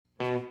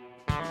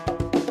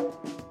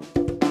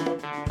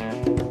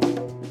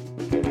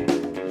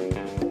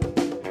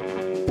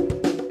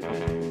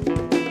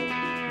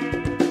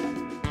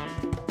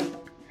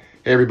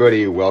Hey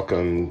everybody,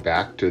 welcome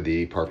back to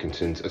the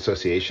Parkinson's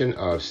Association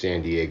of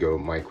San Diego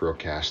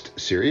Microcast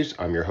series.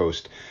 I'm your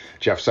host,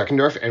 Jeff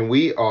Seckendorf, and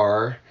we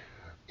are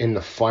in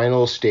the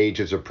final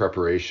stages of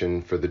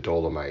preparation for the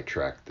Dolomite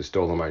Trek. This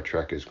Dolomite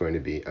Trek is going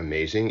to be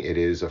amazing. It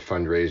is a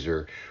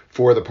fundraiser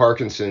for the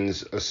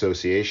Parkinson's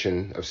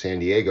Association of San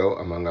Diego,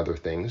 among other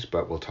things,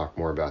 but we'll talk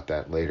more about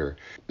that later.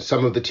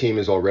 Some of the team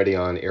is already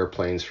on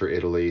airplanes for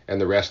Italy, and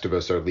the rest of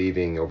us are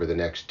leaving over the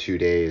next 2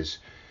 days.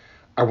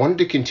 I wanted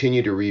to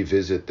continue to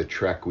revisit the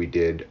trek we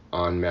did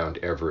on Mount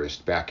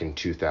Everest back in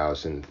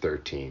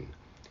 2013.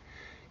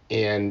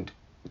 And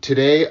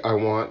today I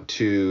want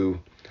to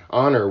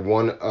honor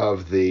one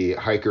of the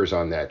hikers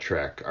on that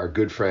trek, our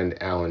good friend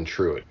Alan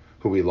Truitt,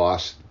 who we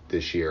lost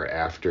this year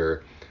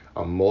after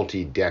a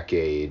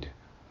multi-decade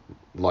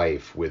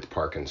life with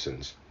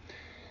Parkinson's.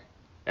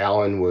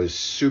 Alan was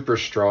super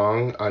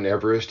strong on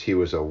Everest. He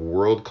was a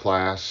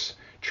world-class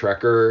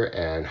trekker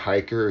and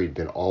hiker. He'd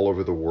been all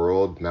over the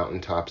world,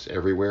 mountaintops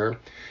everywhere.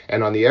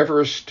 And on the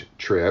Everest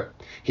trip,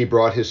 he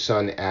brought his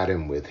son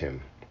Adam with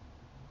him.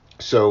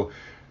 So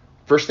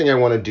first thing I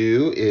want to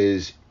do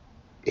is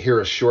hear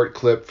a short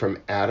clip from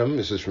Adam.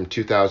 This is from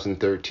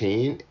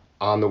 2013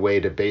 on the way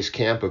to base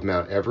camp of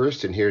Mount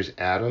Everest. And here's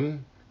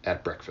Adam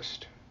at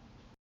breakfast.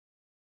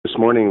 This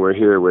morning we're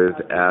here with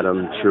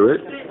Adam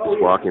Truitt.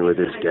 He's walking with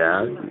his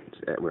dad.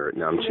 We're at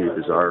Namche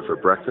Bazaar for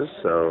breakfast.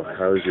 So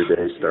how's your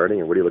day starting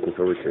and what are you looking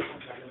forward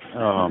to?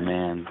 Oh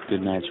man,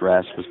 good night's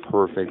rest was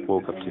perfect.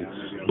 Woke up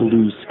to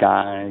blue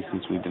skies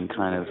since we've been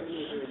kind of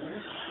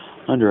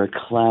under a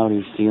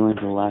cloudy ceiling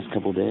for the last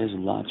couple of days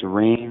with lots of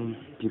rain.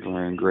 People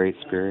are in great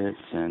spirits,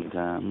 and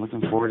I'm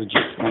looking forward to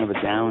just kind of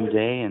a down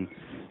day and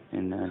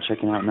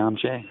checking out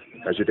Namche.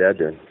 How's your dad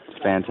doing?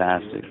 It's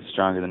fantastic.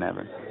 Stronger than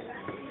ever.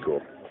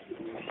 Cool.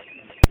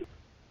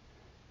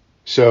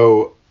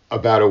 So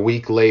about a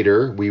week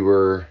later, we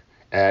were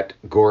at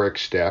Gorik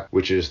Step,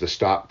 which is the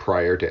stop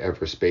prior to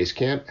Everest Base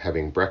Camp,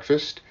 having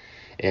breakfast.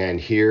 And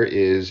here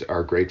is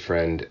our great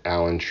friend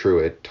Alan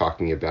Truitt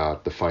talking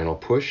about the final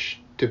push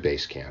to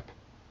base camp.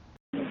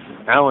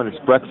 Alan, it's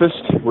breakfast.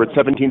 We're at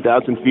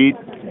 17,000 feet,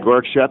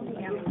 Gorik Step.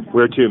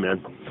 Where to,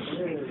 man?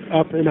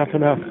 Up and up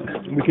and up.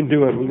 We can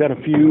do it. We've got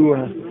a few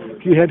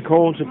head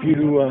colds, a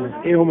few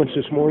ailments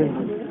this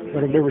morning,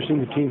 but I've never seen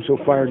the team so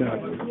fired up.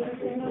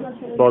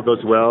 If all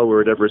goes well,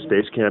 we're at Everest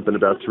Base Camp in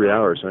about 3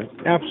 hours, right?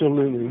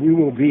 Absolutely. We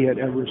will be at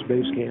Everest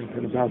Base Camp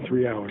in about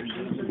 3 hours.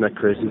 Isn't that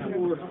crazy?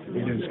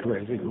 It is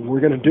crazy, but we're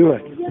going to do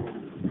it.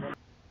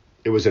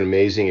 It was an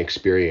amazing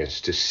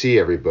experience to see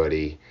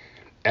everybody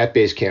at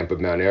base camp of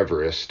Mount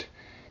Everest.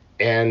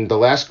 And the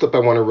last clip I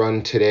want to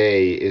run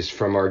today is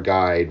from our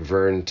guide,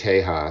 Vern.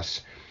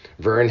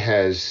 Vern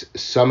has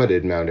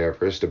summited Mount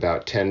Everest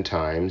about 10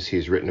 times.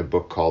 He's written a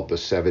book called The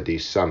 70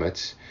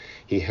 Summits.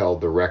 He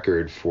held the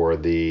record for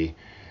the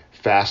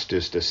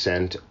fastest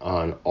ascent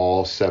on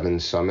all 7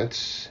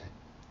 summits,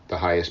 the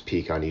highest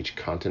peak on each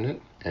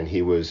continent. And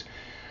he was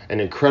an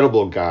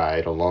incredible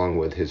guide along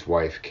with his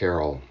wife,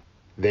 Carol.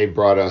 They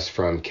brought us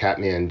from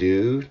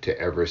Kathmandu to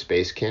Everest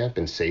Base Camp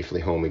and safely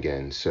home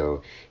again.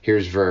 So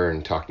here's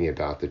Vern talking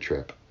about the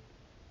trip.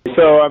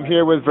 So I'm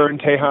here with Vern,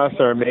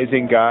 our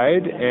amazing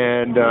guide,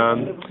 and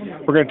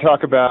we're going to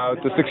talk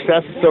about the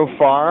success so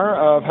far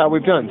of how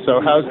we've done.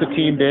 So how's the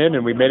team been?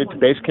 And we made it to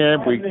base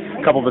camp.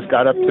 A couple of us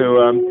got up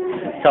to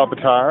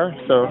Kalpatar.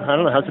 So I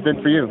don't know, how's it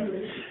been for you?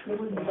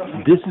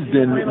 This has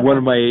been one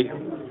of my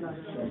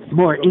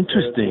more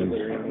interesting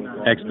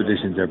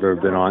expeditions I've ever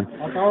been on.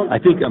 I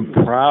think I'm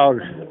proud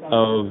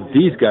of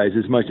these guys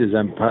as much as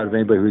I'm proud of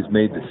anybody who's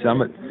made the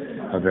summit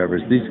of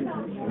Everest.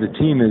 The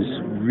team has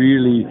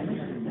really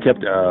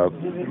kept a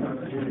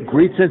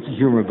great sense of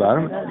humor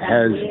about them,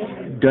 has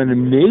done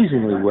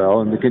amazingly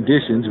well in the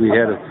conditions. We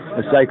had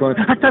a cyclone,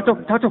 and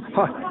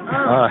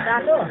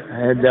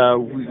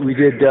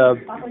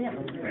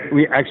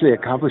we actually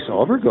accomplished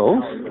all of our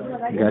goals.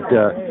 We got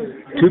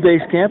to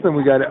base camp, and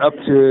we got up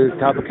to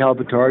top of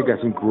Kalpatar, got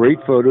some great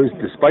photos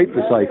despite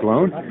the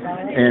cyclone,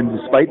 and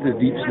despite the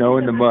deep snow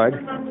and the mud.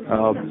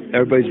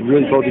 Everybody's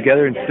really pulled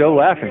together and still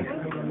laughing.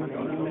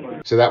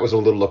 So that was a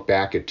little look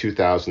back at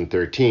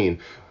 2013.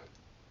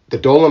 The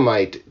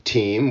Dolomite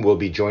team will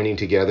be joining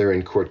together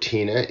in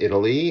Cortina,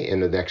 Italy in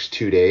the next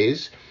 2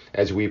 days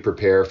as we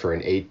prepare for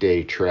an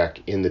 8-day trek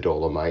in the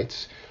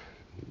Dolomites.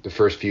 The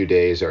first few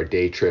days are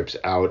day trips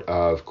out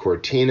of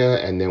Cortina,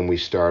 and then we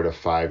start a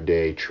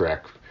 5-day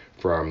trek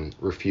from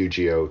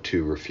Refugio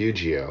to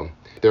Refugio.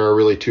 There are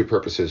really 2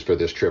 purposes for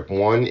this trip.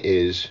 One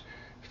is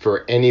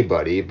for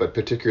anybody, but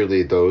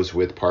particularly those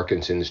with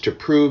Parkinson's, to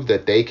prove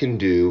that they can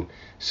do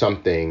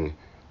something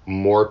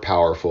more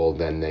powerful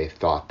than they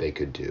thought they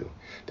could do,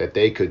 that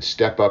they could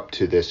step up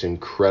to this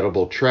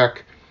incredible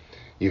trek.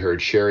 You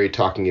heard Sherry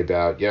talking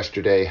about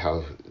yesterday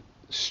how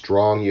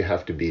strong you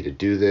have to be to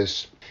do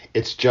this.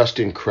 It's just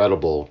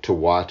incredible to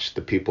watch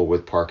the people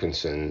with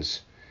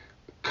Parkinson's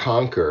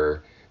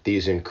conquer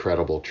these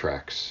incredible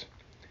treks.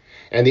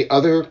 And the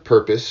other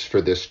purpose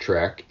for this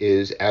trek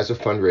is as a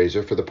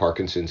fundraiser for the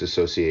Parkinson's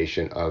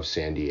Association of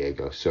San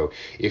Diego. So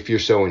if you're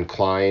so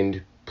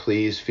inclined,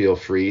 please feel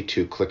free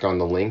to click on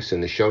the links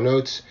in the show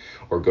notes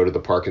or go to the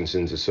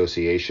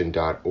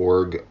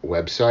parkinsonsassociation.org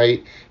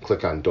website,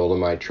 click on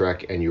Dolomite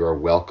Trek, and you are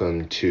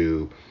welcome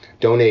to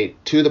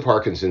donate to the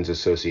Parkinson's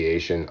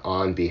Association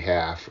on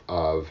behalf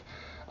of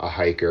a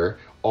hiker.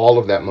 All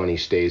of that money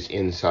stays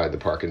inside the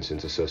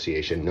Parkinson's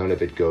Association. None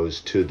of it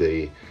goes to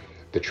the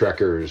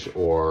trekkers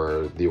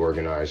or the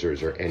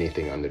organizers or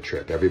anything on the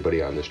trip.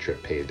 Everybody on this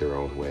trip paid their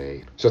own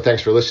way. So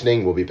thanks for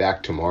listening. We'll be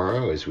back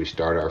tomorrow as we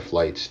start our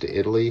flights to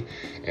Italy,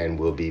 and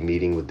we'll be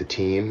meeting with the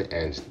team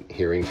and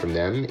hearing from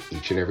them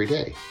each and every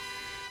day.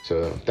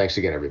 So thanks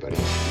again, everybody.